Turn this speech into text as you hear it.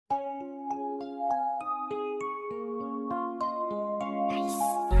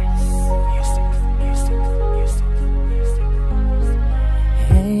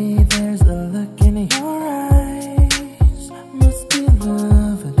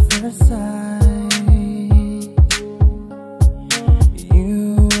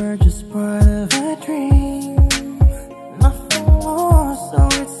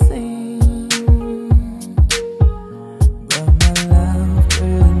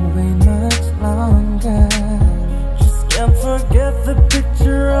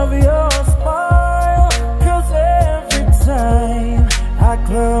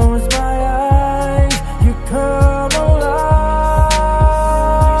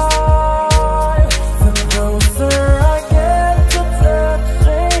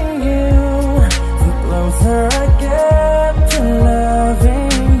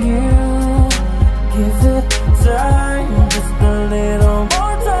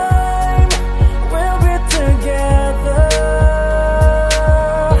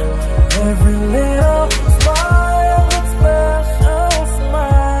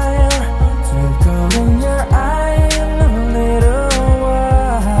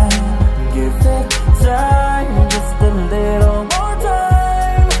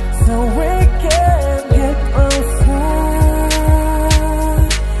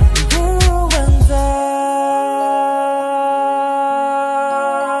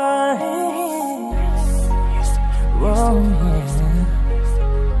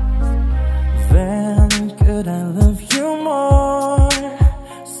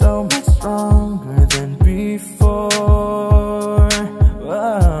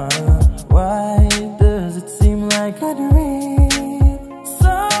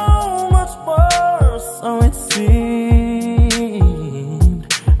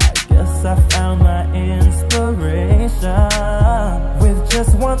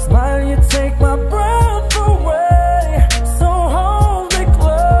smile, you take my breath away. So hold me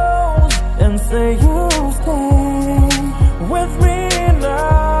close and say you'll stay with me now.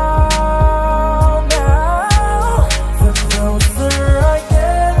 The closer I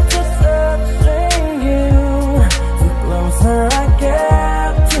get to touching you, the closer I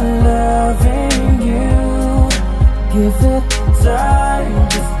get to loving you. Give it time,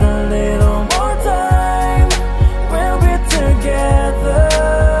 just a little more time. We'll be together.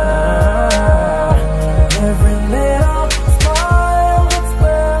 Every little smile, that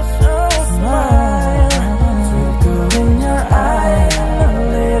special smile, twinkle in your eye, a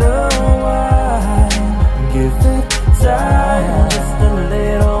little while. Give it time, just a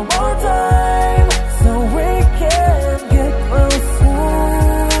little more time, so we can get closer.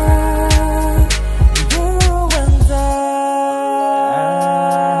 You and I.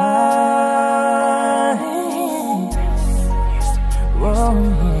 Whoa,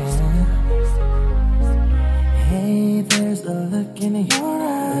 yeah. Hey, there's a look in your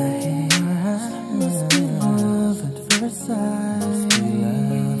eyes. Must be love at first sight.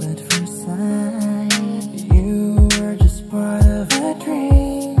 Love at first sight. You were just part of a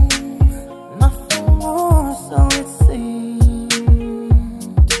dream, nothing more, so it seemed.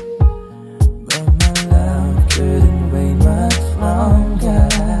 But my love couldn't wait much longer.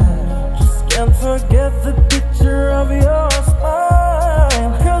 Just can't forget the picture of your smile.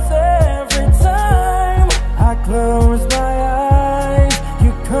 'Cause every time I close my eyes,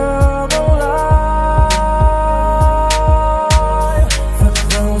 you come alive. The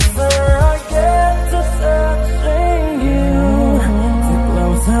closer I get to touching you, the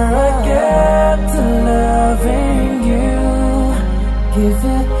closer I get to loving you. Give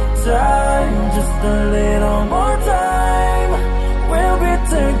it time, just a little more time.